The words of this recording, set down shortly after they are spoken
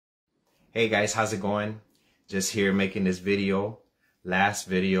Hey guys, how's it going? Just here making this video, last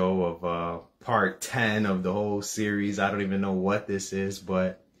video of part 10 of the whole series. I don't even know what this is,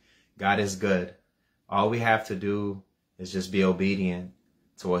 but God is good. All we have to do is just be obedient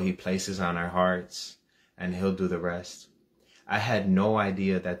to what he places on our hearts, and he'll do the rest. I had no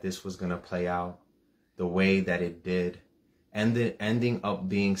idea that this was going to play out the way that it did, and ending up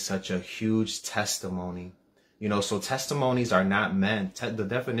being such a huge testimony. You know, so testimonies are not meant, the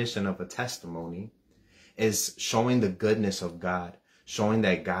definition of a testimony is showing the goodness of God, showing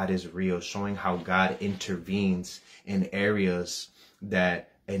that God is real, showing how God intervenes in areas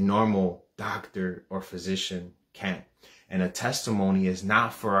that a normal doctor or physician can't. And a testimony is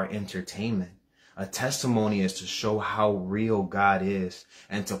not for our entertainment. A testimony is to show how real God is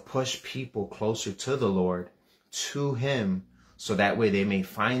and to push people closer to the Lord, to him, so that way they may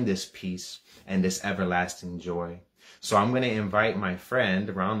find this peace and this everlasting joy. So I'm going to invite my friend,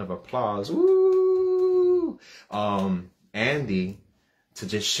 a round of applause, woo, Andy, to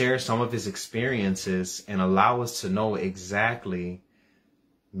just share some of his experiences and allow us to know exactly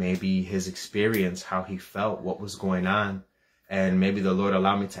maybe his experience, how he felt, what was going on. And maybe the Lord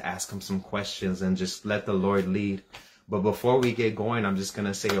allow me to ask him some questions and just let the Lord lead. But before we get going, I'm just going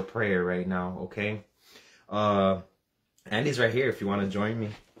to say a prayer right now, okay? Andy's right here if you want to join me.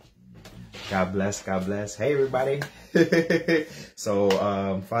 God bless, God bless. Hey, everybody. So,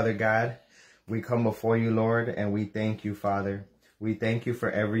 Father God, we come before you, Lord, and we thank you, Father. We thank you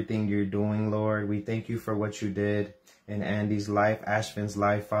for everything you're doing, Lord. We thank you for what you did in Andy's life, Ashvin's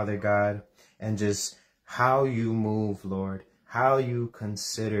life, Father God, and just how you move, Lord, how you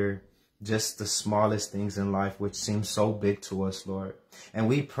consider just the smallest things in life, which seem so big to us, Lord. And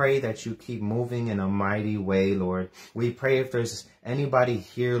we pray that you keep moving in a mighty way, Lord. We pray if there's anybody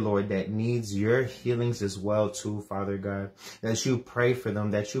here, Lord, that needs your healings as well, too, Father God, that you pray for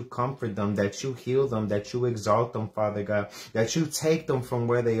them, that you comfort them, that you heal them, that you exalt them, Father God, that you take them from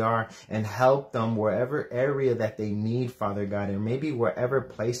where they are and help them wherever area that they need, Father God, and maybe wherever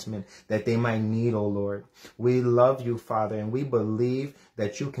placement that they might need, oh Lord. We love you, Father, and we believe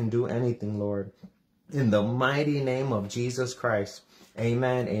that you can do anything, Lord. In the mighty name of Jesus Christ.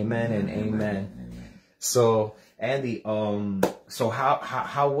 Amen, amen, and amen. So, Andy, so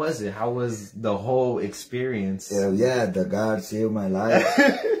how was it? How was the whole experience? Yeah, the God saved my life.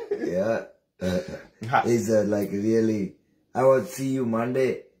 Yeah. It's like really, I would see you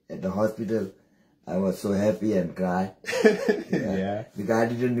Monday at the hospital. I was so happy and cried. Yeah. Because I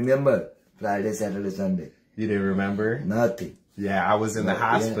didn't remember Friday, Saturday, Sunday. You didn't remember? Nothing. Yeah, I was in the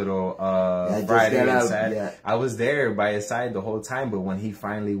hospital Friday and Saturday. Yeah. I was there by his side the whole time, but when he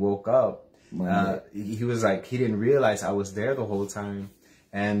finally woke up, he was like, he didn't realize I was there the whole time.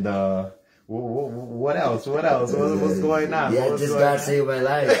 And what else? What else? What's going on? Yeah, just God saved my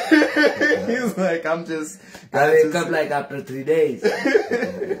life. He's like, I wake up like after 3 days.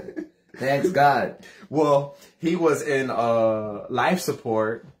 Thanks God. Well, he was in life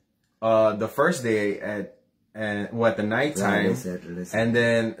support the first day at the nighttime, and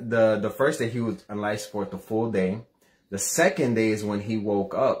then the first day he was on life support the full day. The second day is when he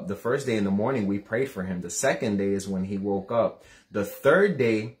woke up. The first day in the morning we prayed for him. The second day is when he woke up. The third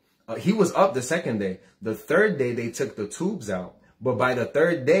day he was up. The second day. The third day they took the tubes out. But by the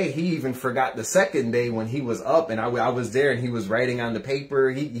third day, he even forgot the second day when he was up, and I was there, and he was writing on the paper.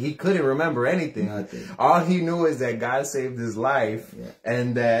 He couldn't remember anything. Nothing. All he knew is that God saved his life,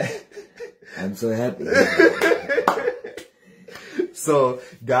 and that I'm so happy. So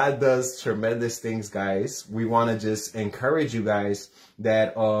God does tremendous things, guys. We want to just encourage you guys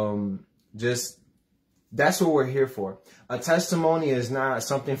that that's what we're here for. A testimony is not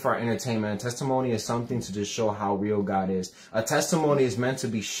something for our entertainment. A testimony is something to just show how real God is. A testimony is meant to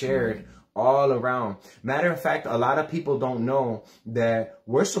be shared all around. Matter of fact, a lot of people don't know that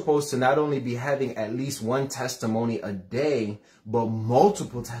we're supposed to not only be having at least one testimony a day, but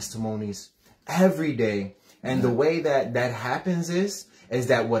multiple testimonies every day. And the way that happens is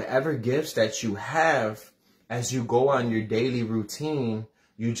that whatever gifts that you have as you go on your daily routine,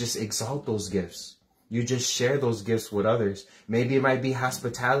 you just exalt those gifts. You just share those gifts with others. Maybe it might be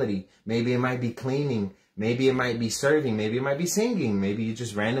hospitality. Maybe it might be cleaning. Maybe it might be serving. Maybe it might be singing. Maybe you're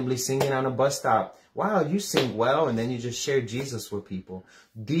just randomly singing on a bus stop. Wow, you sing well, and then you just share Jesus with people.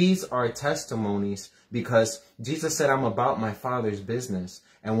 These are testimonies because Jesus said, I'm about my Father's business.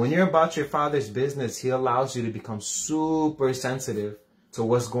 And when you're about your Father's business, he allows you to become super sensitive to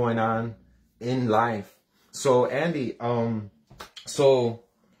what's going on in life. So, Andy,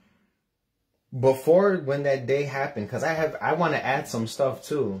 before when that day happened, because I want to add some stuff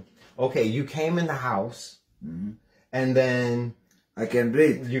too. Okay, you came in the house, and then I can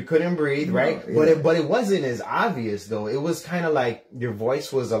breathe. You couldn't breathe, right? Yeah. But it wasn't as obvious though. It was kind of like your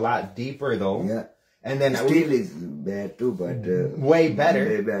voice was a lot deeper though. Yeah. And then still is bad too, but way better.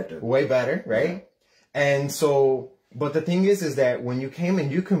 Way better. Way better, right? Yeah. And so, but the thing is that when you came in,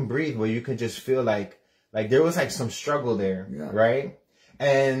 you can breathe, where you can just feel like there was like some struggle there, right?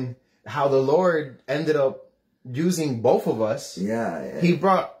 And how the Lord ended up using both of us. Yeah. He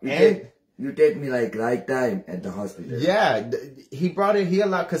brought you take me like right time at the hospital. Yeah, he brought it. He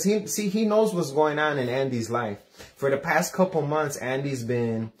allowed, because he knows what's going on in Andy's life. For the past couple months, Andy's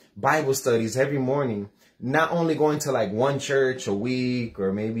been Bible studies every morning. Not only going to like one church a week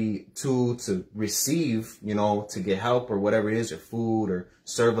or maybe two to receive, you know, to get help or whatever it is, or food or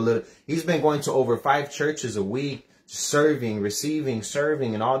serve a little. He's been going to over 5 churches a week, serving, receiving,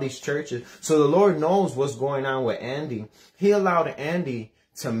 serving in all these churches. So the Lord knows what's going on with Andy. He allowed Andy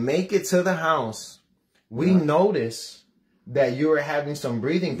to make it to the house. We noticed that you were having some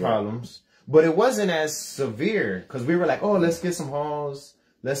breathing problems, but it wasn't as severe, because we were like, oh, let's get some halls,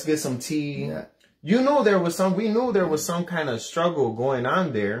 let's get some tea. Yeah. You know, we knew there was some kind of struggle going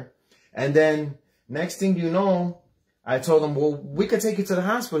on there. And then next thing you know, I told him, well, we could take you to the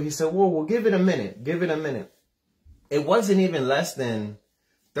hospital. He said, well, we'll give it a minute. Give it a minute. It wasn't even less than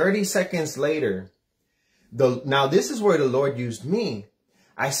 30 seconds later. Now, this is where the Lord used me.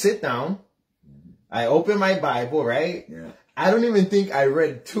 I sit down, I open my Bible, right? Yeah. I don't even think I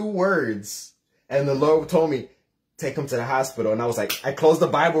read 2 words. And the Lord told me, take him to the hospital. And I was like, I closed the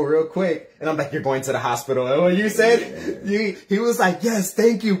Bible real quick. And I'm like, you're going to the hospital. And when you said, he was like, yes,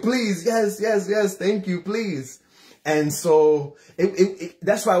 thank you, please. Yes, yes, yes, thank you, please. And so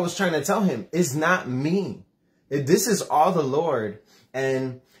that's why I was trying to tell him, it's not me. This is all the Lord.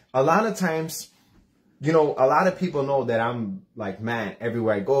 And a lot of times, you know, a lot of people know that I'm like, man,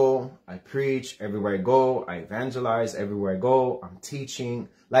 everywhere I go, I preach. Everywhere I go, I evangelize. Everywhere I go, I'm teaching.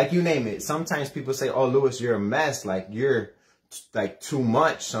 Like, you name it. Sometimes people say, oh, Louis, you're a mess. Like, you're like too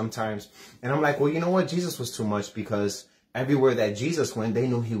much sometimes. And I'm like, well, you know what? Jesus was too much, because everywhere that Jesus went, they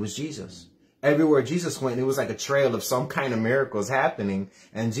knew he was Jesus. Everywhere Jesus went, it was like a trail of some kind of miracles happening.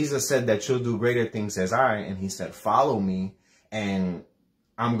 And Jesus said that you'll do greater things as I. And he said, follow me, and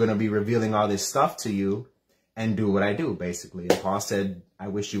I'm going to be revealing all this stuff to you, and do what I do, basically. And Paul said, I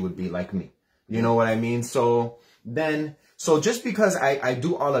wish you would be like me. You know what I mean? So just because I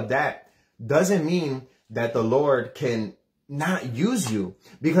do all of that doesn't mean that the Lord can not use you.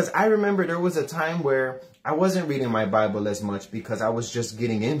 Because I remember there was a time where I wasn't reading my Bible as much because I was just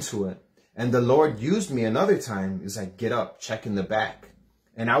getting into it. And the Lord used me another time. It's like, get up, check in the back.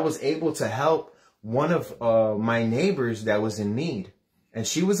 And I was able to help one of my neighbors that was in need. And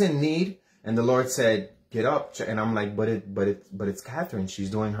she was in need, and the Lord said, get up. And I'm like, but it's Catherine. She's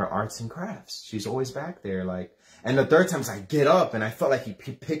doing her arts and crafts. She's always back there. Like, and the third time, I get up, and I felt like he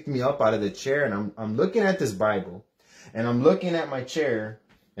picked me up out of the chair, and I'm looking at this Bible, and I'm looking at my chair,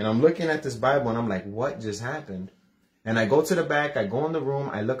 and I'm looking at this Bible, and I'm like, what just happened? And I go to the back, I go in the room,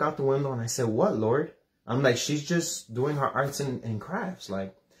 I look out the window, and I said, what, Lord? I'm like, she's just doing her arts and crafts.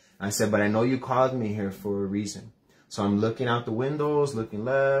 Like, I said, but I know you called me here for a reason. So I'm looking out the windows, looking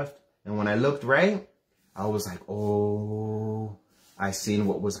left. And when I looked right, I was like, oh, I seen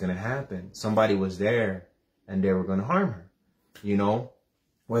what was going to happen. Somebody was there, and they were going to harm her, you know,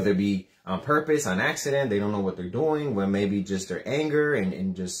 whether it be on purpose, on accident. They don't know what they're doing, when maybe just their anger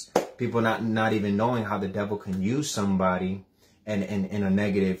and just people not even knowing how the devil can use somebody and in a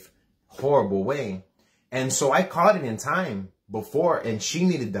negative, horrible way. And so I caught it in time before, and she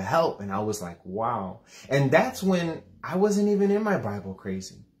needed the help. And I was like, wow. And that's when I wasn't even in my Bible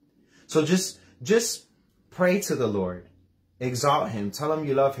crazy. So just pray to the Lord, exalt him, tell him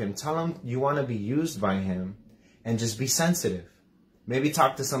you love him, tell him you want to be used by him, and just be sensitive. Maybe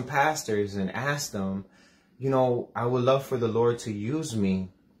talk to some pastors and ask them, you know, I would love for the Lord to use me.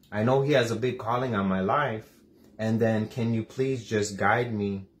 I know he has a big calling on my life. And then can you please just guide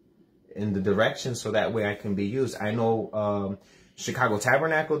me in the direction so that way I can be used? I know Chicago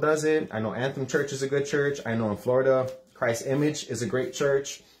Tabernacle does it. I know Anthem Church is a good church. I know in Florida, Christ Image is a great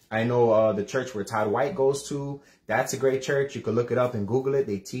church. I know the church where Todd White goes to, that's a great church. You can look it up and Google it.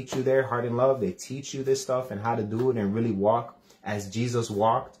 They teach you there, Heart and Love. They teach you this stuff and how to do it and really walk as Jesus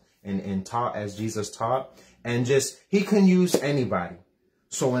walked and taught as Jesus taught. And just, he can use anybody.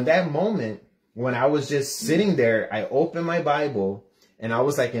 So in that moment, when I was just sitting there, I opened my Bible, and I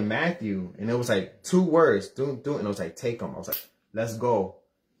was like in Matthew, and it was like 2 words, do, and I was like, take them. I was like, let's go.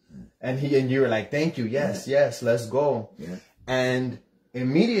 And you were like, thank you. Yes, yes, let's go. Yeah. And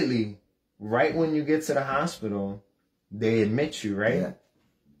immediately, right when you get to the hospital, they admit you, right? Yeah.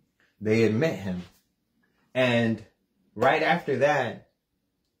 They admit him. And right after that,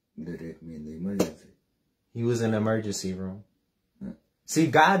 they take me in the emergency. He was in the emergency room. See,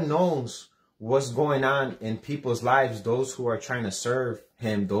 God knows what's going on in people's lives, those who are trying to serve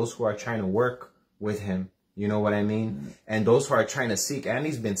him, those who are trying to work with him. You know what I mean? And those who are trying to seek. And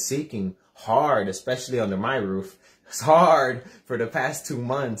he's been seeking hard, especially under my roof. It's hard for the past 2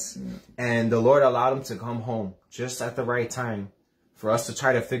 months. And the Lord allowed him to come home just at the right time for us to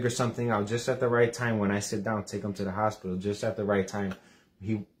try to figure something out just at the right time. When I sit down, take him to the hospital just at the right time.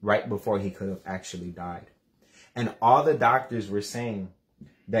 Right before he could have actually died. And all the doctors were saying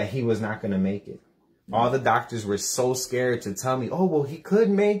that he was not going to make it. All the doctors were so scared to tell me, oh, well, he could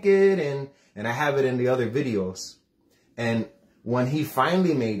make it. And I have it in the other videos. And when he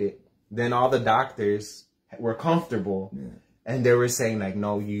finally made it, then all the doctors were comfortable. And they were saying like,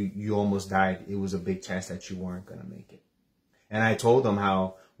 no, you almost died. It was a big chance that you weren't going to make it. And I told them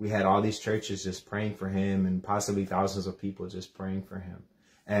how we had all these churches just praying for him and possibly thousands of people just praying for him.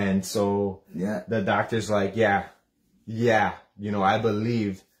 And so the doctor's like, yeah, you know, I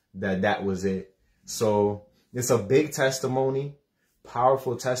believed that was it. So it's a big testimony,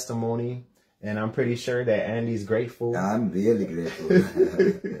 powerful testimony. And I'm pretty sure that Andy's grateful. I'm really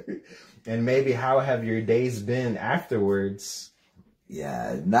grateful. And maybe how have your days been afterwards?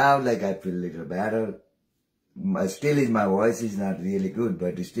 Yeah, now like I feel a little better. Still my voice is not really good,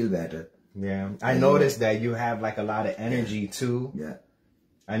 but it's still better. Yeah. I noticed that you have like a lot of energy too. Yeah.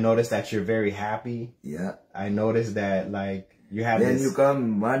 I noticed that you're very happy. Yeah. I noticed that like you have When you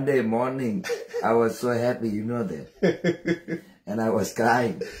come Monday morning, I was so happy, you know that. And I was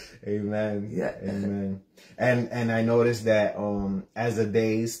crying. Amen. Yeah. Amen. And I noticed that as the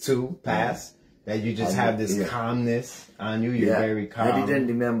days too pass, that you just have this calmness on you. You're very calm. I didn't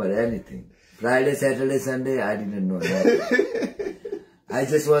remember anything. Friday, Saturday, Sunday, I didn't know that. I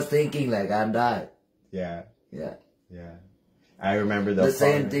just was thinking like I'm died. Yeah. Yeah. Yeah. I remember the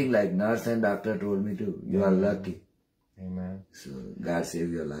same thing like nurse and doctor told me too. You are lucky. Amen. So God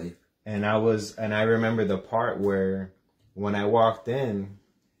saved your life. And I remember the part where when I walked in,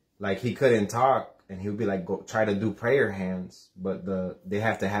 like he couldn't talk and he would be like, go try to do prayer hands. But they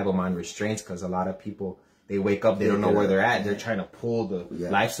have to have him on restraints because a lot of people, they wake up, they don't know where they're at. They're trying to pull the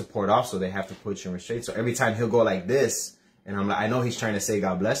life support off, so they have to put you in restraints. So every time he'll go like this, and I'm like, I know he's trying to say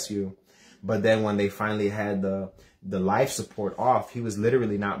God bless you. But then when they finally had the life support off, he was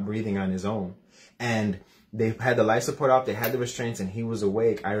literally not breathing on his own. And they had the life support off, they had the restraints, and he was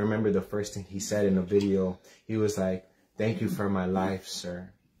awake. I remember the first thing he said in the video, he was like, thank you for my life, sir.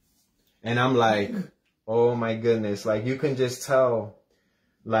 And I'm like, oh my goodness. Like you can just tell,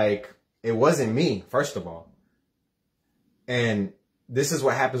 like, it wasn't me, first of all. And this is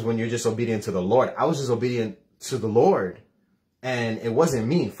what happens when you're just obedient to the Lord. I was just obedient to the Lord. And it wasn't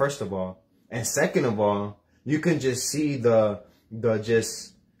me, first of all. And second of all, you can just see the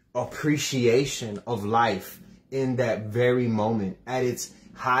just appreciation of life in that very moment at its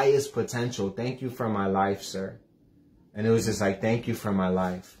highest potential. Thank you for my life, sir. And it was just like, thank you for my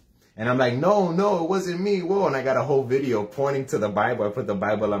life. And I'm like, no, it wasn't me. Whoa. And I got a whole video pointing to the Bible. I put the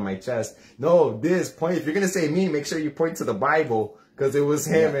Bible on my chest. No, point. If you're going to say me, make sure you point to the Bible, because it was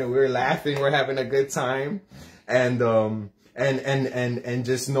him and we were laughing. We're having a good time. And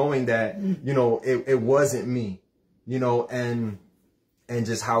just knowing that, you know, it wasn't me, you know, and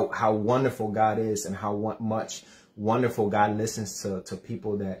just how wonderful God is and how much wonderful God listens to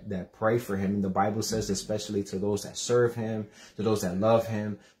people that pray for him. And the Bible says, especially to those that serve him, to those that love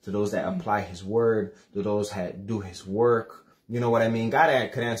him, to those that apply his word, to those that do his work. You know what I mean?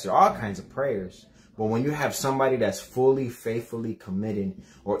 God could answer all kinds of prayers. But when you have somebody that's fully, faithfully committed,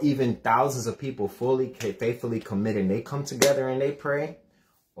 or even thousands of people fully, faithfully committed, and they come together and they pray,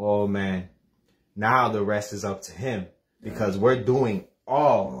 oh man, now the rest is up to him, because we're doing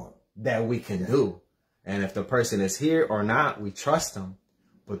all that we can do. And if the person is here or not, we trust them.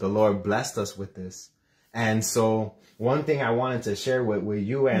 But the Lord blessed us with this. And so one thing I wanted to share with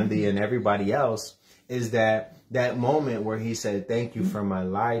you, Andy, and everybody else, is that moment where he said, thank you for my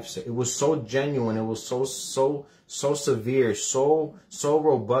life. So it was so genuine. It was so severe, so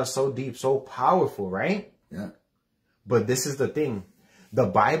robust, so deep, so powerful, right? Yeah. But this is the thing. The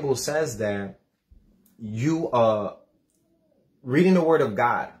Bible says that you, reading the word of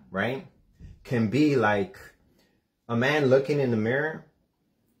God, right, can be like a man looking in the mirror,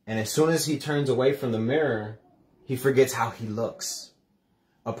 and as soon as he turns away from the mirror, he forgets how he looks.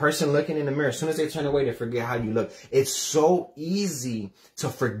 A person looking in the mirror, as soon as they turn away, they forget how you look. It's so easy to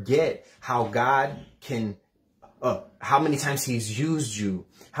forget how God can how many times he's used you,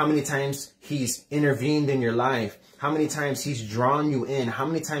 how many times he's intervened in your life, how many times he's drawn you in, how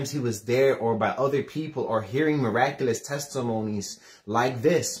many times he was there or by other people or hearing miraculous testimonies like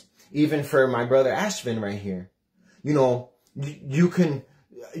this. Even for my brother Ashvin right here. You know,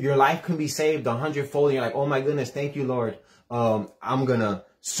 your life can be saved 100-fold. And you're like, oh my goodness, thank you, Lord. I'm going to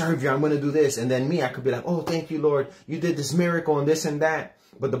serve you. I'm going to do this. And then me, I could be like, oh, thank you, Lord. You did this miracle and this and that.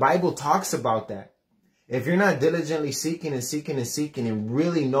 But the Bible talks about that. If you're not diligently seeking and seeking and seeking and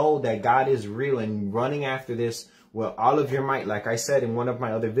really know that God is real and running after this with all of your might, like I said in one of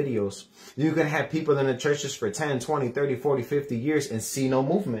my other videos, you can have people in the churches for 10, 20, 30, 40, 50 years and see no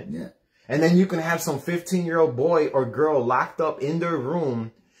movement. Yeah. And then you can have some 15-year-old boy or girl locked up in their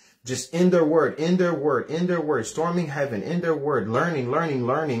room, just in their word, storming heaven, in their word,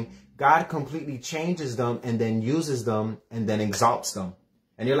 learning. God completely changes them and then uses them and then exalts them.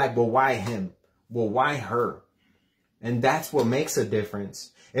 And you're like, well, why him? Well, why her? And that's what makes a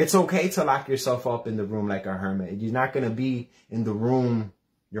difference. It's okay to lock yourself up in the room like a hermit. You're not going to be in the room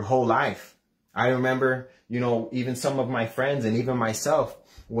your whole life. I remember, you know, even some of my friends and even myself,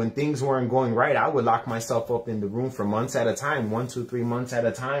 when things weren't going right, I would lock myself up in the room for months at a time, 1, 2, 3 months at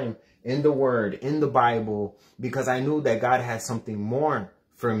a time, in the Word, in the Bible, because I knew that God had something more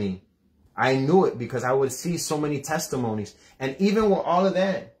for me. I knew it because I would see so many testimonies. And even with all of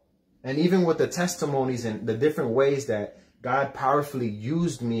that, and even with the testimonies and the different ways that God powerfully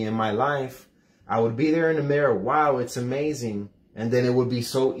used me in my life, I would be there in the mirror, wow, it's amazing. And then it would be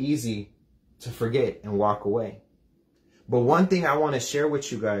so easy to forget and walk away. But one thing I want to share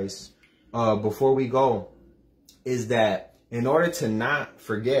with you guys before we go is that in order to not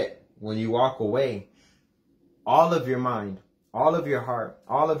forget when you walk away, all of your mind, all of your heart,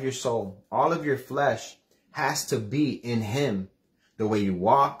 all of your soul, all of your flesh has to be in him. The way you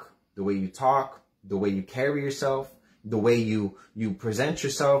walk, the way you talk, the way you carry yourself, the way you present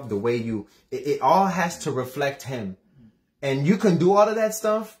yourself, the way it all has to reflect him. And you can do all of that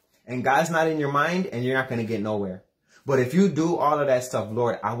stuff and God's not in your mind and you're not going to get nowhere. But if you do all of that stuff,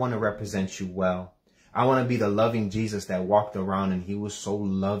 Lord, I want to represent you well. I want to be the loving Jesus that walked around and he was so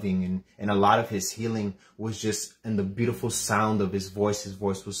loving, and a lot of his healing was just in the beautiful sound of his voice. His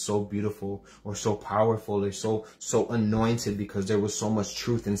voice was so beautiful or so powerful or so anointed because there was so much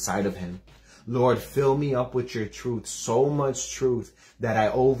truth inside of him. Lord, fill me up with your truth, so much truth that I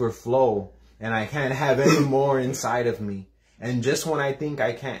overflow and I can't have any more inside of me. And just when I think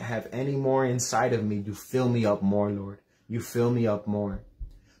I can't have any more inside of me, you fill me up more, Lord. You fill me up more.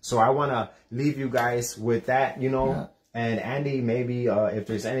 So I want to leave you guys with that, you know. Yeah. And Andy, maybe if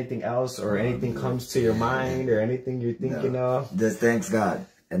there's anything else or anything comes to your mind or anything you're thinking of. Just thanks God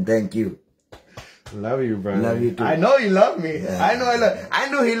and thank you. Love you, brother. Love you too. I know you love me. Yeah. I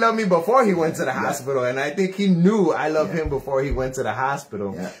knew he loved me before he went to the hospital. And I think he knew I loved him before he went to the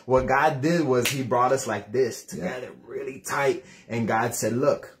hospital. Yeah. What God did was he brought us like this together really tight. And God said,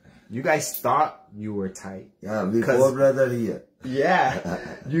 look, you guys thought you were tight. Yeah, we four brothers here. Yeah,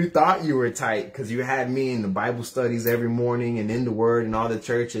 you thought you were tight because you had me in the Bible studies every morning and in the Word and all the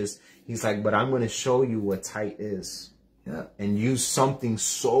churches. He's like, but I'm going to show you what tight is. Yeah. And use something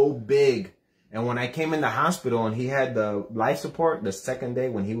so big. And when I came in the hospital and he had the life support the second day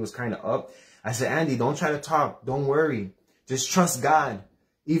when he was kind of up, I said, Andy, don't try to talk. Don't worry. Just trust God.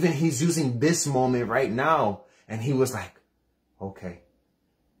 Even he's using this moment right now. And he was like, okay.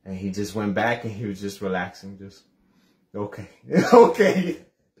 And he just went back and he was just relaxing. Just, okay. Okay.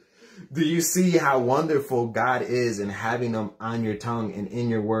 Do you see how wonderful God is in having them on your tongue and in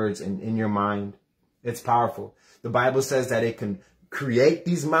your words and in your mind? It's powerful. The Bible says that it can create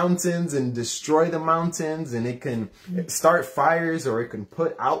these mountains and destroy the mountains, and it can start fires or it can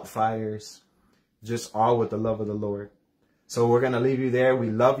put out fires, just all with the love of the Lord. So we're going to leave you there. We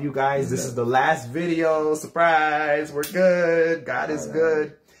love you guys. This is the last video. Surprise. We're good. God is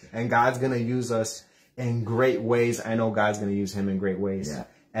good. And God's going to use us in great ways. I know God's going to use him in great ways. Yeah.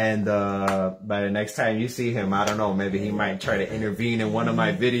 And by the next time you see him, I don't know, maybe he might try to intervene in one of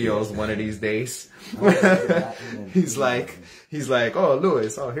my videos one of these days. He's like, oh,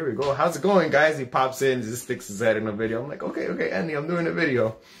 Louis, oh, here we go. How's it going, guys? He pops in, just sticks his head in the video. I'm like, okay, Andy, I'm doing a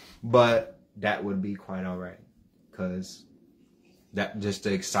video. But that would be quite all right, because that just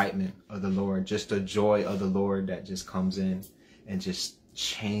the excitement of the Lord, just the joy of the Lord that just comes in and just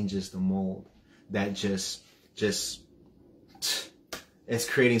changes the mold. That just it's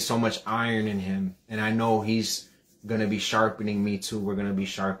creating so much iron in him. And I know he's going to be sharpening me too. We're going to be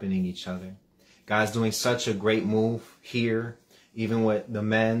sharpening each other. God's doing such a great move here, even with the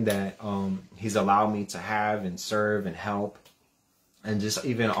men that he's allowed me to have and serve and help, and just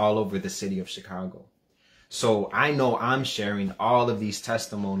even all over the city of Chicago. So I know I'm sharing all of these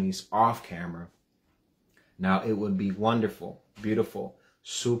testimonies off camera. Now, it would be wonderful, beautiful,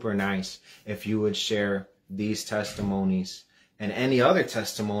 super nice if you would share these testimonies and any other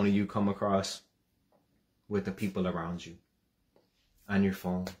testimony you come across with the people around you. On your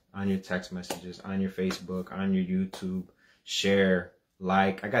phone, on your text messages, on your Facebook, on your YouTube. Share,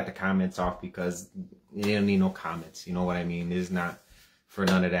 like. I got the comments off because you don't need no comments. You know what I mean? It's not for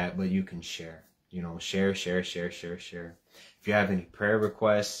none of that, but you can share. You know, share. If you have any prayer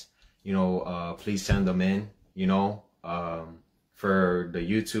requests, you know, please send them in, you know. For the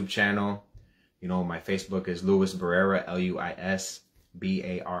YouTube channel, you know, my Facebook is Louis Barrera, Louis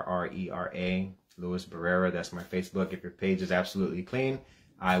Barrera. Louis Barrera, that's my Facebook. If your page is absolutely clean,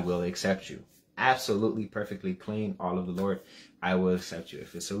 I will accept you. Absolutely perfectly clean, all of the Lord, I will accept you.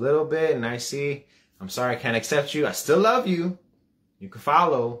 If it's a little bit and I see, I'm sorry, I can't accept you, I still love you, you can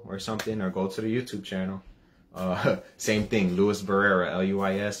follow or something, or go to the YouTube channel. Same thing, Louis Barrera, Louis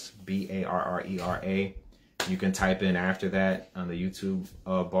Barrera. You can type in after that on the YouTube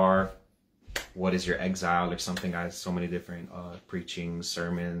bar, what is your exile or something. I have so many different preaching,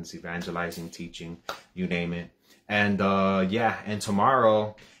 sermons, evangelizing, teaching, you name it. And yeah, and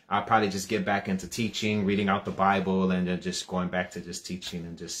tomorrow I'll probably just get back into teaching, reading out the Bible, and then just going back to just teaching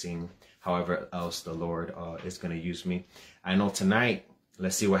and just seeing however else the Lord is going to use me. I know tonight,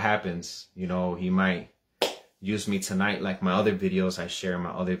 let's see what happens. You know, he might use me tonight like my other videos. I share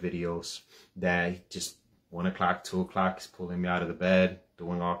my other videos that just 1 o'clock, 2 o'clock, he's pulling me out of the bed,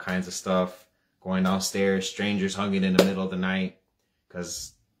 doing all kinds of stuff, going downstairs, strangers hugging in the middle of the night,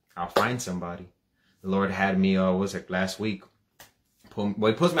 because I'll find somebody. The Lord had me, was it last week? He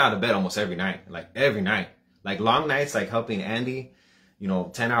pulls me out of bed almost every night, like long nights, like helping Andy, you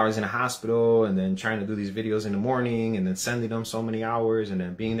know, 10 hours in a hospital, and then trying to do these videos in the morning, and then sending them so many hours, and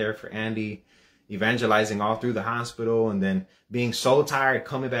then being there for Andy, evangelizing all through the hospital, and then being so tired,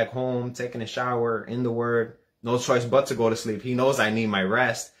 coming back home, taking a shower, in the Word, no choice but to go to sleep. He knows I need my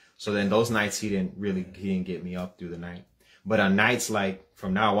rest. So then those nights he didn't get me up through the night. But on nights like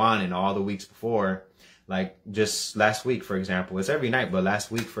from now on and all the weeks before, like just last week, for example, it's every night, but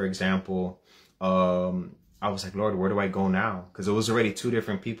last week, for example, I was like, Lord, where do I go now? Because it was already 2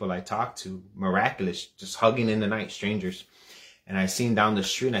 different people I talked to, miraculous, just hugging in the night, strangers. And I seen down the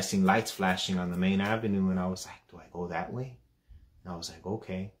street and I seen lights flashing on the main avenue. And I was like, do I go that way? And I was like,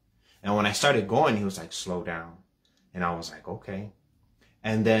 okay. And when I started going, he was like, slow down. And I was like, okay.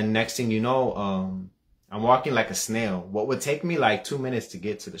 And then next thing you know, I'm walking like a snail. What would take me like 2 minutes to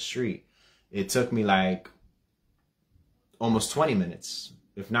get to the street, it took me like almost 20 minutes,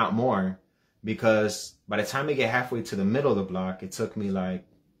 if not more. Because by the time I get halfway to the middle of the block, it took me like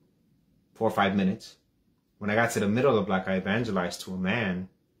 4 or 5 minutes. When I got to the middle of the block, I evangelized to a man.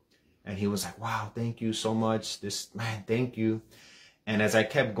 And he was like, wow, thank you so much. Man, thank you. And as I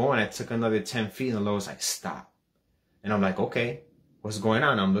kept going, I took another 10 feet and the Lord was like, stop. And I'm like, okay, what's going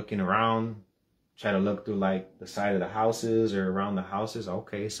on? I'm looking around, try to look through like the side of the houses or around the houses.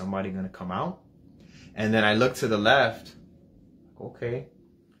 Okay, somebody gonna come out? And then I look to the left, okay,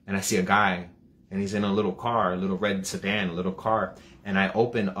 and I see a guy and he's in a little car, a little red sedan, a little car. And I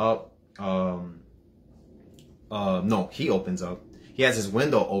open up, no, he opens up. He has his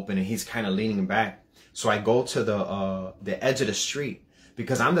window open and he's kind of leaning back. So I go to the edge of the street,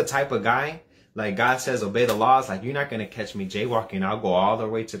 because I'm the type of guy, like God says, obey the laws. Like, you're not going to catch me jaywalking. I'll go all the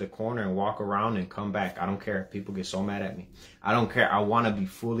way to the corner and walk around and come back. I don't care. People get so mad at me. I don't care. I want to be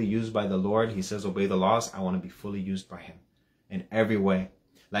fully used by the Lord. He says, obey the laws. I want to be fully used by him in every way.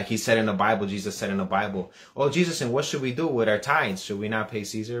 Like he said in the Bible, Jesus said in the Bible, oh, Jesus, and what should we do with our tithes? Should we not pay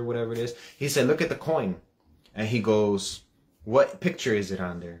Caesar or whatever it is? He said, look at the coin. And he goes, what picture is it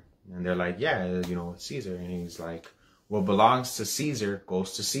on there? And they're like, yeah, you know, it's Caesar. And he's like, what belongs to Caesar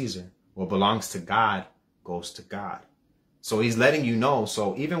goes to Caesar. What belongs to God goes to God. So he's letting you know.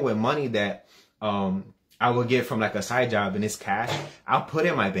 So even with money that I will get from like a side job and it's cash, I'll put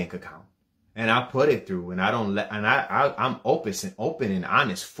in my bank account and I'll put it through, and I don't let, and I'm open and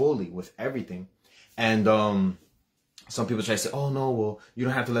honest fully with everything. And some people try to say, oh no, well, you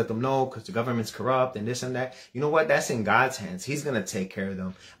don't have to let them know because the government's corrupt and this and that. You know what? That's in God's hands. He's going to take care of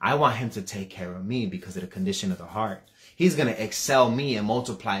them. I want him to take care of me because of the condition of the heart. He's going to excel me and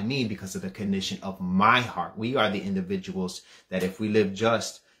multiply me because of the condition of my heart. We are the individuals that if we live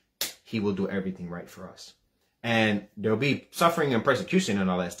just, he will do everything right for us. And there'll be suffering and persecution and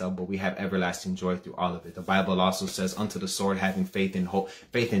all that stuff, but we have everlasting joy through all of it. The Bible also says, unto the sword, having faith and hope,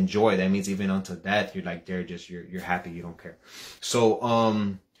 faith and joy. That means even unto death, you're like, there, just, you're happy. You don't care. So,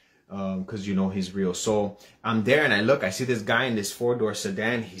 cause you know, he's real. So I'm there and I look, I see this guy in this 4-door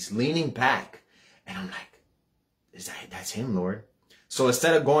sedan. He's leaning back and I'm like, that's him, Lord. So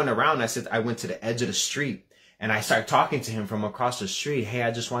instead of going around, I went to the edge of the street and I started talking to him from across the street. Hey,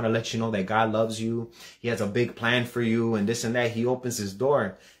 I just want to let you know that God loves you. He has a big plan for you and this and that. He opens his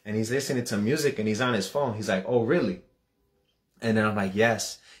door and he's listening to music and he's on his phone. He's like, oh, really? And then I'm like,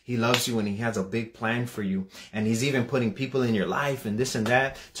 yes, he loves you and he has a big plan for you. And he's even putting people in your life and this and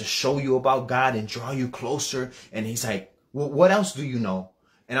that to show you about God and draw you closer. And he's like, well, what else do you know?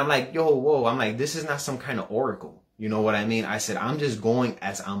 And I'm like, yo, whoa. I'm like, this is not some kind of oracle. You know what I mean? I said, I'm just going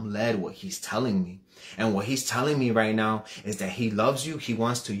as I'm led what he's telling me. And what he's telling me right now is that he loves you. He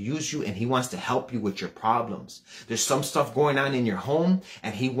wants to use you and he wants to help you with your problems. There's some stuff going on in your home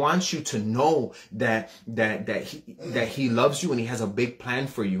and he wants you to know that he loves you and he has a big plan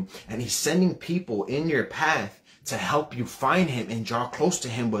for you. And he's sending people in your path to help you find him and draw close to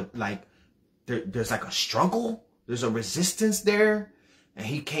him. But like, there's like a struggle. There's a resistance there. And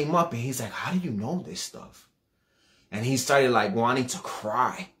he came up and he's like, how do you know this stuff? And he started like wanting to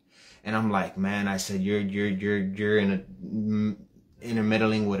cry. And I'm like, man, I said, you're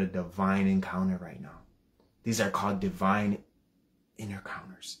intermeddling with a divine encounter right now. These are called divine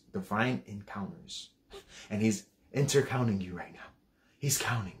encounters. Divine encounters. And he's intercounting you right now. He's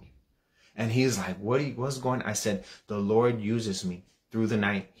counting you. And he's like, what's going on? I said, the Lord uses me through the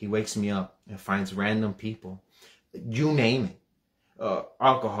night. He wakes me up and finds random people. You name it.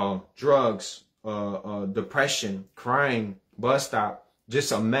 Alcohol, drugs, depression, crying, bus stop.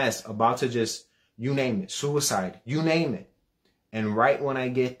 Just a mess, about to just, you name it, suicide, you name it. And right when I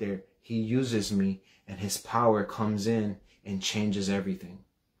get there, he uses me and his power comes in and changes everything.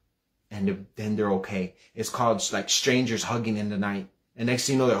 And then they're okay. It's called like strangers hugging in the night. And next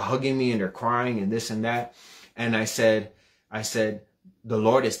thing you know, they're hugging me and they're crying and this and that. And I said, the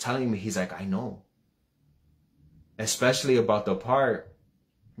Lord is telling me, he's like, I know. Especially about the part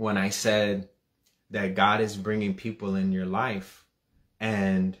when I said that God is bringing people in your life.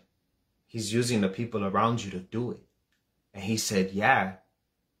 And he's using the people around you to do it. And he said, yeah,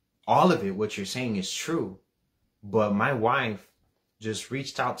 all of it, what you're saying is true. But my wife just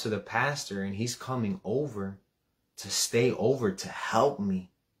reached out to the pastor and he's coming over to stay over to help me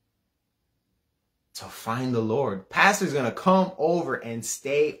to find the Lord. Pastor's going to come over and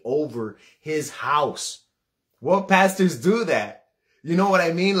stay over his house. What pastors do that? You know what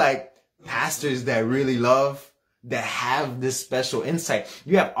I mean? Like pastors that really love, that have this special insight.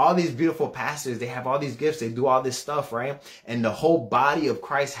 You have all these beautiful pastors. They have all these gifts. They do all this stuff, right? And the whole body of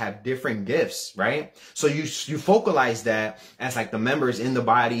Christ have different gifts, right? So you focalize that as like the members in the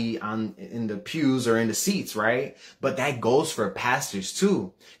body in the pews or in the seats, right? But that goes for pastors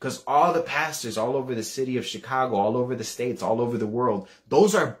too. Because all the pastors all over the city of Chicago, all over the states, all over the world,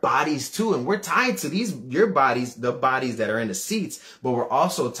 those are bodies too. And we're tied to your bodies, the bodies that are in the seats, but we're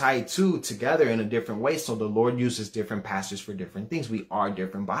also tied together in a different way. So the Lord uses different pastors for different things. We are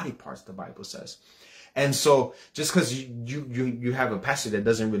different body parts, the Bible says. And so just because you have a pastor that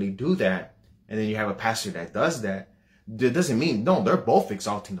doesn't really do that, and then you have a pastor that does that, that doesn't mean, no, they're both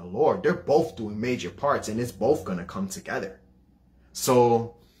exalting the Lord. They're both doing major parts, and it's both going to come together.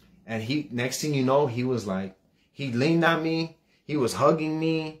 So, and next thing you know, he was like, he leaned on me. He was hugging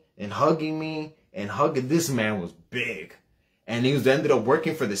me and hugging me and hugging. This man was big. And he ended up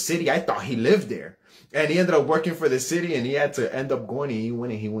working for the city. I thought he lived there. And he ended up working for the city, and he had to end up going.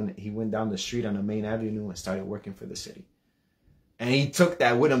 And he went down the street on the main avenue and started working for the city. And he took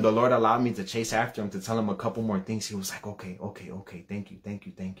that with him. The Lord allowed me to chase after him to tell him a couple more things. He was like, okay. Thank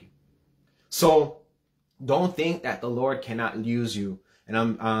you. So don't think that the Lord cannot use you. And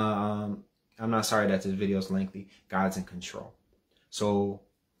I'm not sorry that this video is lengthy. God's in control. So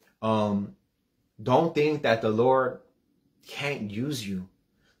don't think that the Lord can't use you.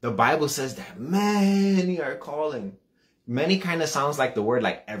 The Bible says that many are calling. Many kind of sounds like the word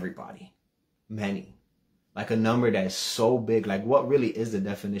like everybody. Many. Like a number that is so big. Like what really is the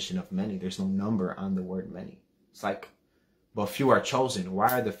definition of many? There's no number on the word many. It's like, but few are chosen.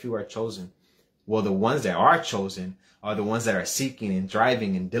 Why are the few are chosen? Well, the ones that are chosen are the ones that are seeking and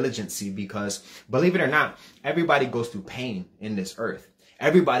driving and diligency, because believe it or not, everybody goes through pain in this earth.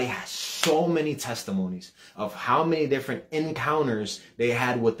 Everybody has so many testimonies of how many different encounters they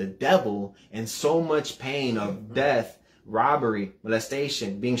had with the devil, and so much pain of death, robbery,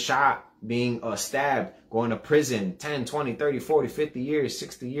 molestation, being shot, being stabbed, going to prison, 10, 20, 30, 40, 50 years,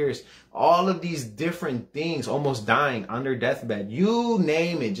 60 years, all of these different things, almost dying on their deathbed. You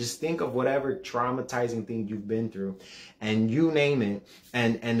name it. Just think of whatever traumatizing thing you've been through, and you name it.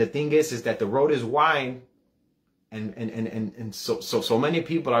 And the thing is that the road is wide. And so many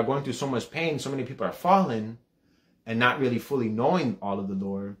people are going through so much pain. So many people are falling and not really fully knowing all of the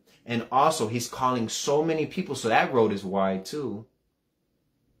Lord. And also he's calling so many people. So that road is wide too.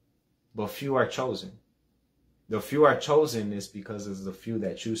 But few are chosen. The few are chosen is because it's the few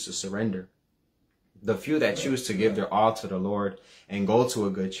that choose to surrender. The few that choose to give their all to the Lord and go to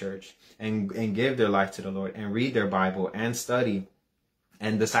a good church and give their life to the Lord and read their Bible and study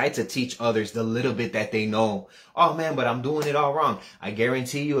and decide to teach others the little bit that they know. Oh man, but I'm doing it all wrong. I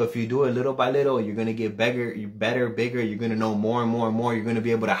guarantee you, if you do it little by little, you're going to get better, bigger. You're going to know more and more and more. You're going to be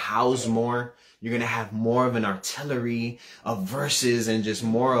able to house more. You're going to have more of an artillery of verses and just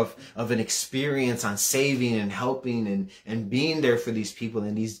more of an experience on saving and helping and being there for these people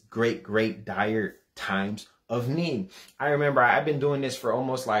in these great, great dire times of need. I remember I've been doing this for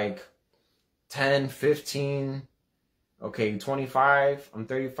almost like 10, 15, okay, 25. I'm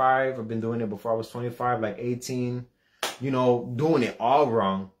 35. I've been doing it before I was 25, like 18, you know, doing it all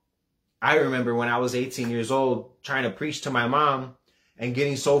wrong. I remember when I was 18 years old trying to preach to my mom and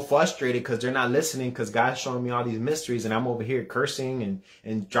getting so frustrated because they're not listening because God's showing me all these mysteries and I'm over here cursing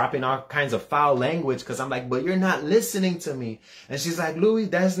and dropping all kinds of foul language because I'm like, but you're not listening to me. And she's like, Louis,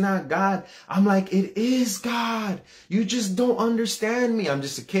 that's not God. I'm like, it is God. You just don't understand me. I'm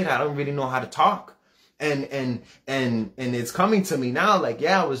just a kid. I don't really know how to talk. And it's coming to me now like,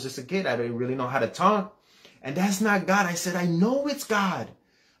 yeah, I was just a kid. I didn't really know how to talk. And that's not God. I said, I know it's God.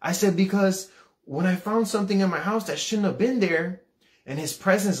 I said, because when I found something in my house that shouldn't have been there, and his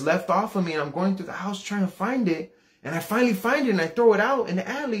presence left off of me, and I'm going through the house trying to find it, and I finally find it, and I throw it out in the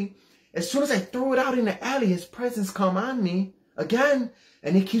alley. As soon as I throw it out in the alley, his presence come on me again,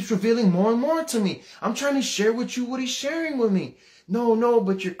 and he keeps revealing more and more to me. I'm trying to share with you what he's sharing with me. No,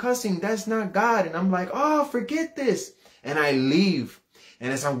 but you're cussing. That's not God. And I'm like, oh, forget this. And I leave.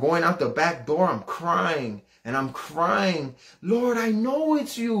 And as I'm going out the back door, I'm crying. And I'm crying, Lord, I know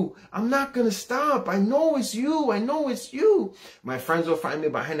it's you. I'm not going to stop. I know it's you. I know it's you. My friends will find me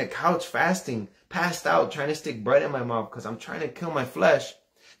behind the couch fasting, passed out, trying to stick bread in my mouth because I'm trying to kill my flesh.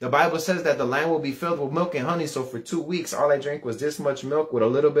 The Bible says that the land will be filled with milk and honey. So for 2 weeks, all I drank was this much milk with a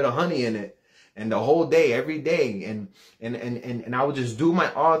little bit of honey in it. And the whole day, every day. And I would just do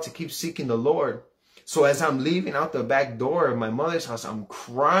my all to keep seeking the Lord. So as I'm leaving out the back door of my mother's house, I'm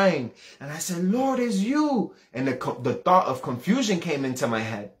crying. And I said, Lord, it's you. And the thought of confusion came into my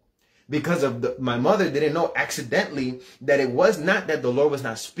head. Because of my mother didn't know accidentally that it was not that the Lord was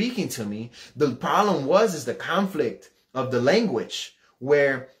not speaking to me. The problem is the conflict of the language.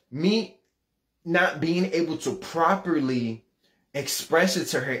 Where me not being able to properly express it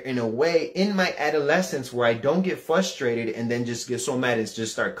to her in a way in my adolescence where I don't get frustrated and then just get so mad and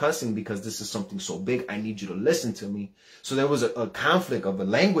just start cussing because this is something so big. I need you to listen to me. So there was a conflict of a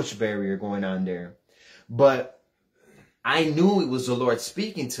language barrier going on there. But I knew it was the Lord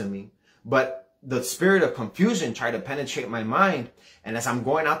speaking to me. But the spirit of confusion tried to penetrate my mind. And as I'm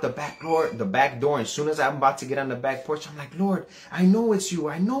going out the back door, as soon as I'm about to get on the back porch, I'm like, Lord, I know it's you.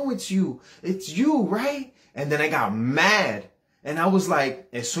 I know it's you. It's you, right? And then I got mad. And I was like,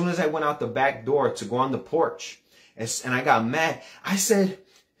 as soon as I went out the back door to go on the porch, and I got mad, I said,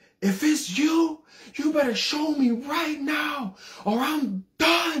 if it's you, you better show me right now, or I'm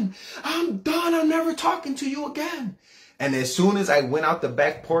done. I'm done. I'm never talking to you again. And as soon as I went out the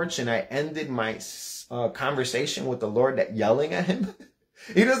back porch and I ended my conversation with the Lord, that yelling at him,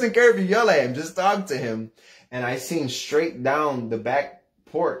 he doesn't care if you yell at him, just talk to him. And I seen straight down the back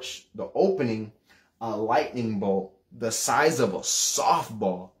porch, the opening, a lightning bolt the size of a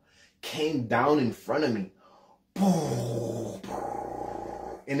softball came down in front of me. Boom,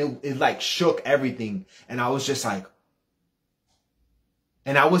 boom. And it like shook everything. And I was just like,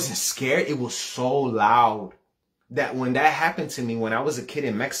 and I wasn't scared. It was so loud that when that happened to me, when I was a kid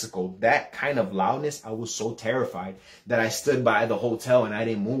in Mexico, that kind of loudness, I was so terrified that I stood by the hotel and I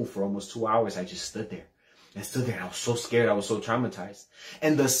didn't move for almost 2 hours. I just stood there. I stood there and I was so scared. I was so traumatized.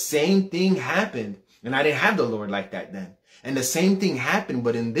 And the same thing happened. And I didn't have the Lord like that then. And the same thing happened,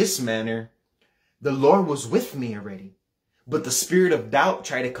 but in this manner, the Lord was with me already. But the spirit of doubt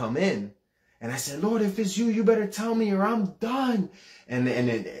tried to come in. And I said, Lord, if it's you, you better tell me or I'm done. And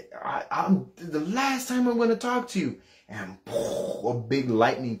I'm the last time I'm going to talk to you. And a big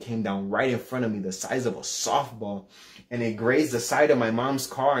lightning came down right in front of me, the size of a softball. And it grazed the side of my mom's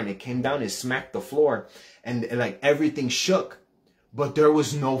car and it came down and smacked the floor. And like everything shook. But there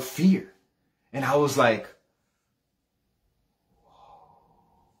was no fear. And I was like, whoa.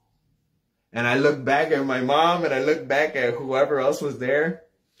 And I looked back at my mom and I looked back at whoever else was there.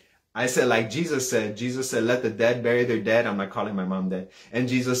 I said, like Jesus said, let the dead bury their dead. I'm not calling my mom dead. And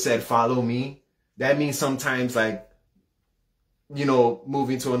Jesus said, follow me. That means sometimes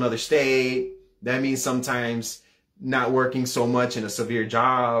moving to another state. That means sometimes not working so much in a severe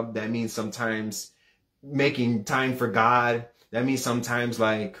job. That means sometimes making time for God. That means sometimes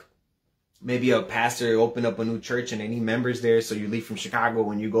like maybe a pastor opened up a new church and they need members there. So you leave from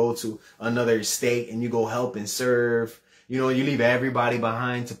Chicago and you go to another state and you go help and serve. You know, you leave everybody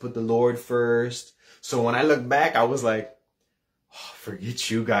behind to put the Lord first. So when I look back, I was like, oh,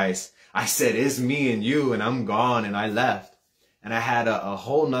 forget you guys. I said, it's me and you, and I'm gone, and I left. And I had a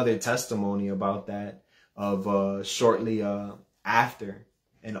whole nother testimony about that of shortly after,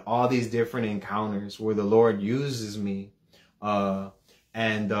 and all these different encounters where the Lord uses me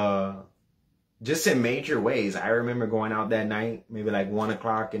just in major ways. I remember going out that night, maybe like 1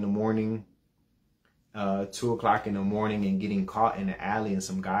 o'clock in the morning, 2 o'clock in the morning, and getting caught in the alley, and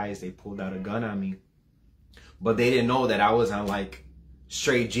some guys, they pulled out a gun on me. But they didn't know that I was on like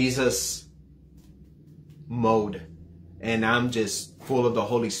straight Jesus mode. And I'm just full of the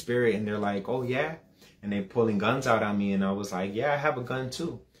Holy Spirit. And they're like, oh yeah. And they're pulling guns out on me. And I was like, yeah, I have a gun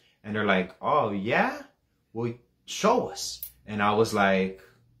too. And they're like, oh yeah? Well, show us. And I was like,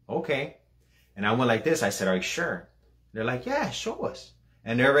 okay. And I went like this. I said, are you sure? They're like, yeah, show us.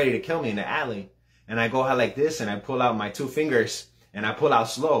 And they're ready to kill me in the alley. And I go out like this, and I pull out my 2 fingers, and I pull out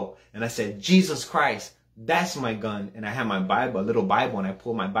slow. And I said, Jesus Christ, that's my gun. And I had my Bible, a little Bible, and I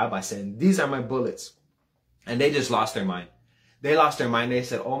pulled my Bible. I said, these are my bullets. And they just lost their mind. They lost their mind. They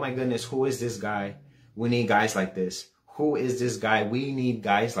said, oh my goodness, who is this guy? We need guys like this. Who is this guy? We need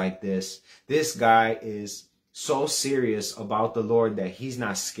guys like this. This guy is so serious about the Lord that he's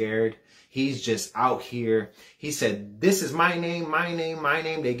not scared. He's just out here. He said, this is my name, my name, my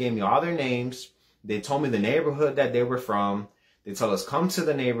name. They gave me all their names. They told me the neighborhood that they were from. They told us, come to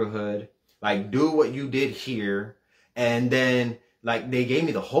the neighborhood, like do what you did here. And then like they gave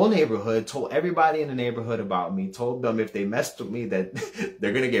me the whole neighborhood, told everybody in the neighborhood about me, told them if they messed with me that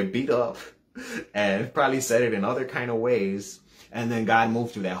they're going to get beat up, and probably said it in other kind of ways. And then God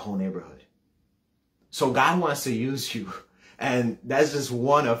moved through that whole neighborhood. So God wants to use you. And that's just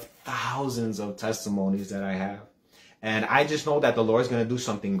one of thousands of testimonies that I have. And I just know that the Lord's going to do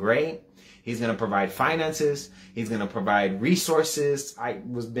something great. He's going to provide finances. He's going to provide resources. I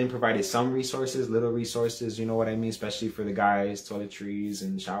was been provided some resources, little resources, you know what I mean? Especially for the guys, toiletries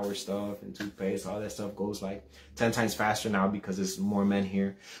and shower stuff and toothpaste. All that stuff goes like 10 times faster now because there's more men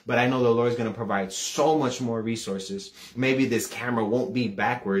here. But I know the Lord's going to provide so much more resources. Maybe this camera won't be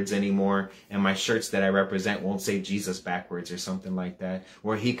backwards anymore, and my shirts that I represent won't say Jesus backwards or something like that,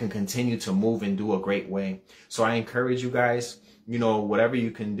 where he can continue to move and do a great way. So I encourage you guys, you know, whatever you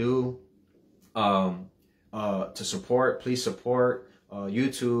can do, to support, please support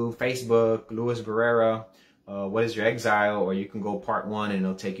YouTube, Facebook, Luis Barrera, What is Your Exile? Or you can go part 1 and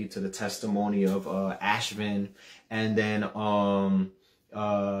it'll take you to the testimony of Ashvin. And then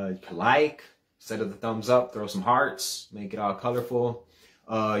like, set of the thumbs up, throw some hearts, make it all colorful.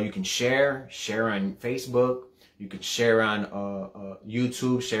 You can share on Facebook. You can share on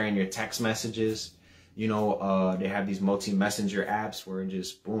YouTube, share in your text messages. You know, they have these multi-messenger apps where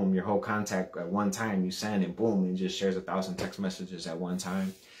just, boom, your whole contact at one time, you send and boom, it just shares 1,000 text messages at one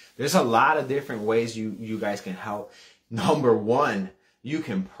time. There's a lot of different ways you guys can help. Number 1, you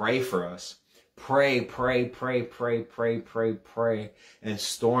can pray for us. Pray, and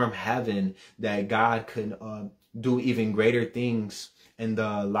storm heaven that God could do even greater things in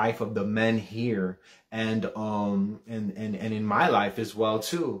the life of the men here, and in my life as well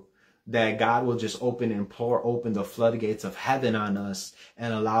too. That God will just open and pour open the floodgates of heaven on us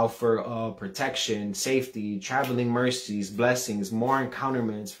and allow for protection, safety, traveling mercies, blessings, more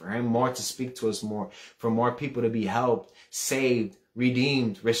encounterments, for him more to speak to us more, for more people to be helped, saved,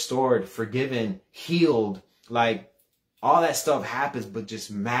 redeemed, restored, forgiven, healed. Like all that stuff happens, but just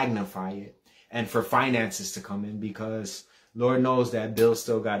magnify it. And for finances to come in, because Lord knows that bills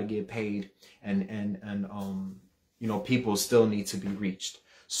still got to get paid, and you know, people still need to be reached.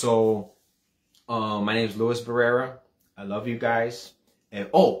 So, my name is Luis Barrera. I love you guys. And,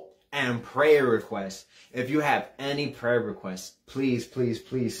 and prayer requests. If you have any prayer requests, please, please,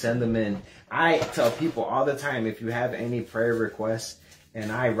 please send them in. I tell people all the time, if you have any prayer requests,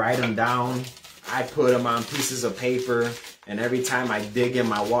 and I write them down, I put them on pieces of paper, and every time I dig in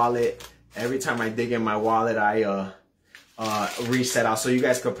my wallet, I reset out. So you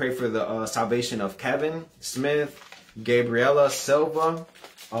guys could pray for the salvation of Kevin Smith, Gabriela Silva,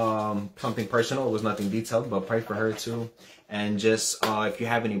 something personal. It was nothing detailed, but pray for her too. And just if you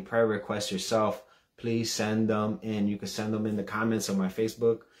have any prayer requests yourself, please send them in. You can send them in the comments on my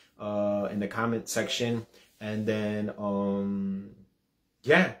Facebook, in the comment section. And then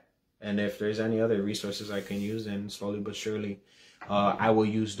yeah, and if there's any other resources I can use, then slowly but surely I will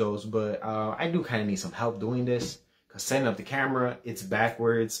use those. But I do kind of need some help doing this. Because setting up the camera, it's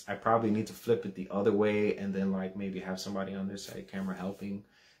backwards. I probably need to flip it the other way and then like maybe have somebody on this side of the camera helping.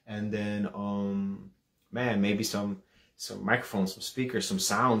 And then, man, maybe some microphones, some speakers, some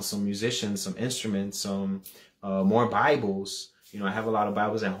sounds, some musicians, some instruments, some more Bibles. You know, I have a lot of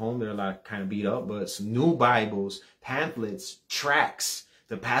Bibles at home. They're a lot kind of beat up, but some new Bibles, pamphlets, tracts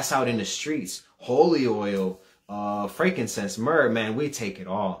to pass out in the streets, holy oil, frankincense, myrrh. Man, we take it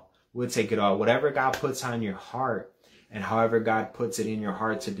all. We'll take it all. Whatever God puts on your heart and however God puts it in your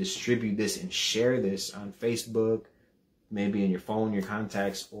heart to distribute this and share this on Facebook, maybe in your phone, your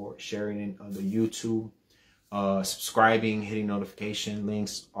contacts, or sharing it on the YouTube, subscribing, hitting notification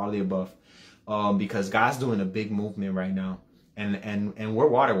links, all the above. Because God's doing a big movement right now. And we're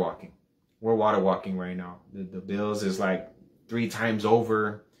water walking. We're water walking right now. The bills is like 3 times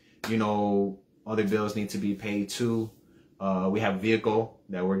over. You know, other bills need to be paid too. We have a vehicle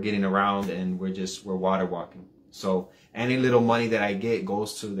that we're getting around and we're water walking. So any little money that I get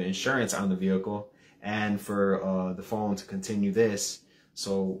goes to the insurance on the vehicle and for the phone to continue this.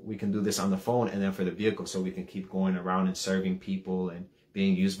 So we can do this on the phone and then for the vehicle so we can keep going around and serving people and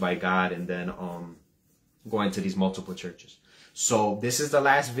being used by God and then going to these multiple churches. So this is the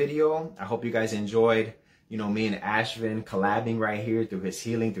last video. I hope you guys enjoyed, you know, me and Ashvin collabing right here through his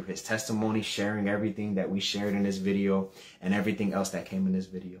healing, through his testimony, sharing everything that we shared in this video and everything else that came in this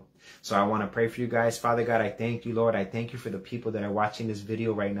video. So I want to pray for you guys. Father God, I thank you, Lord. I thank you for the people that are watching this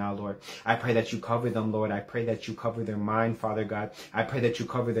video right now, Lord. I pray that you cover them, Lord. I pray that you cover their mind, Father God. I pray that you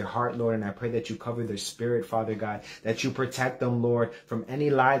cover their heart, Lord. And I pray that you cover their spirit, Father God. That you protect them, Lord, from any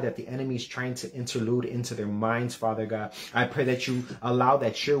lie that the enemy is trying to interlude into their minds, Father God. I pray that you allow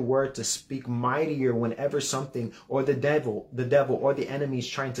that your word to speak mightier whenever something or the devil or the enemy is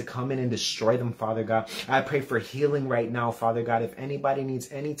trying to come in and destroy them, Father God. I pray for healing right now, Father God. If anybody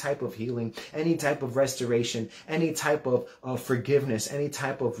needs any type of healing, any type of restoration, any type of forgiveness, any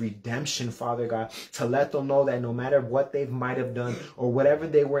type of redemption, Father God, to let them know that no matter what they might have done or whatever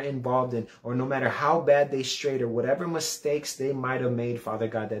they were involved in, or no matter how bad they strayed or whatever mistakes they might have made, Father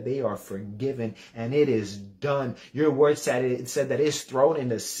God, that they are forgiven and it is done. Your word said that it's thrown in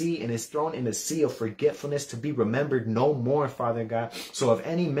the sea and it's thrown in the sea of forgetfulness to be remembered no more, Father God. So if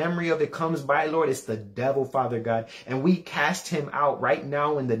any memory of it comes by, Lord, it's the devil, Father God, and we cast him out right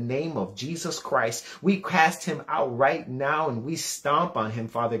now in the name of Jesus Christ. We cast him out right now and we stomp on him,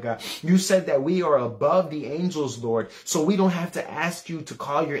 Father God. You said that we are above the angels, Lord, so we don't have to ask you to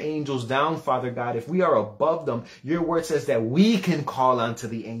call your angels down, Father God. If we are above them, your word says that we can call unto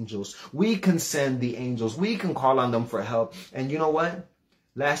the angels. We can send the angels. We can call on them for help. And you know what?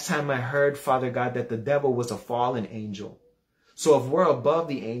 Last time I heard, Father God, that the devil was a fallen angel. So if we're above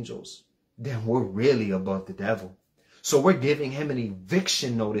the angels, then we're really above the devil. So we're giving him an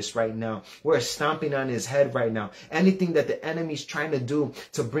eviction notice right now. We're stomping on his head right now. Anything that the enemy's trying to do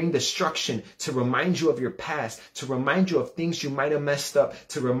to bring destruction, to remind you of your past, to remind you of things you might have messed up,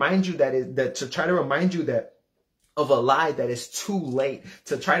 to remind you to try to remind you that of a lie that is too late,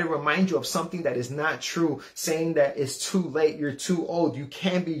 to try to remind you of something that is not true, saying that it's too late, you're too old, you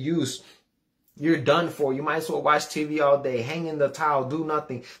can't be used. You're done for. You might as well watch TV all day, hang in the towel, do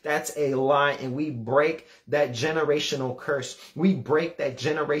nothing. That's a lie. And we break that generational curse. We break that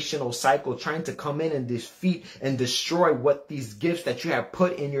generational cycle trying to come in and defeat and destroy what these gifts that you have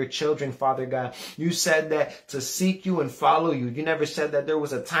put in your children, Father God. You said that to seek you and follow you. You never said that there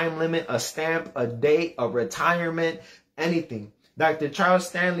was a time limit, a stamp, a date, a retirement, anything. Dr. Charles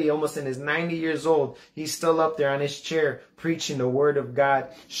Stanley, almost in his 90 years old, he's still up there on his chair preaching the word of God,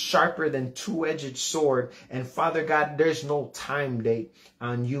 sharper than two-edged sword. And Father God, there's no time date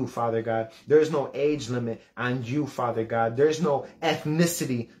on you, Father God. There's no age limit on you, Father God. There's no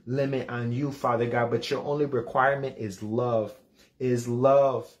ethnicity limit on you, Father God. But your only requirement is love, is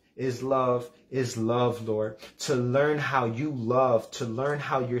love, is love, is love, Lord. To learn how you love, to learn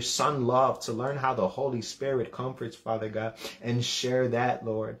how your Son loved, to learn how the Holy Spirit comforts, Father God, and share that,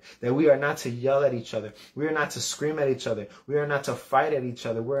 Lord. That we are not to yell at each other. We are not to scream at each other. We are not to fight at each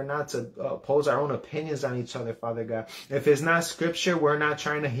other. We are not to pose our own opinions on each other, Father God. If it's not scripture, we're not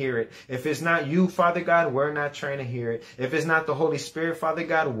trying to hear it. If it's not you, Father God, we're not trying to hear it. If it's not the Holy Spirit, Father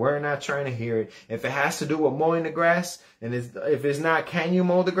God, we're not trying to hear it. If it has to do with mowing the grass, and if it's not, can you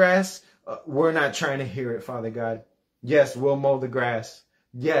mow the grass? We're not trying to hear it, Father God. Yes, we'll mow the grass.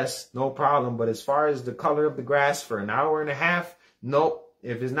 Yes, no problem. But as far as the color of the grass for an hour and a half, nope.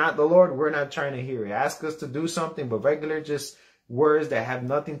 If it's not the Lord, we're not trying to hear it. Ask us to do something, but regular just words that have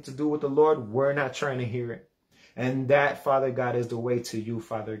nothing to do with the Lord, we're not trying to hear it. And that, Father God, is the way to you,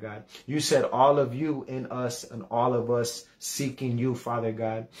 Father God. You said all of you in us and all of us seeking you, Father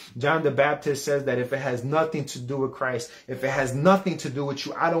God. John the Baptist says that if it has nothing to do with Christ, if it has nothing to do with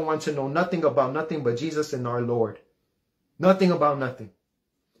you, I don't want to know nothing about nothing but Jesus and our Lord. Nothing about nothing.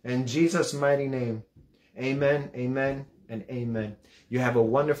 In Jesus' mighty name, amen, amen, and amen. You have a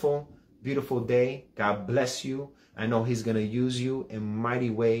wonderful, beautiful day. God bless you. I know he's going to use you in mighty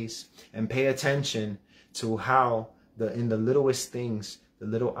ways. And pay attention to how in the littlest things, the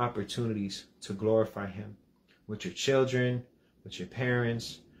little opportunities to glorify him with your children, with your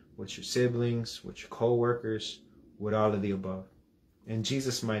parents, with your siblings, with your co-workers, with all of the above. In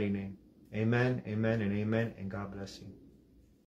Jesus' mighty name, amen, amen, and amen, and God bless you.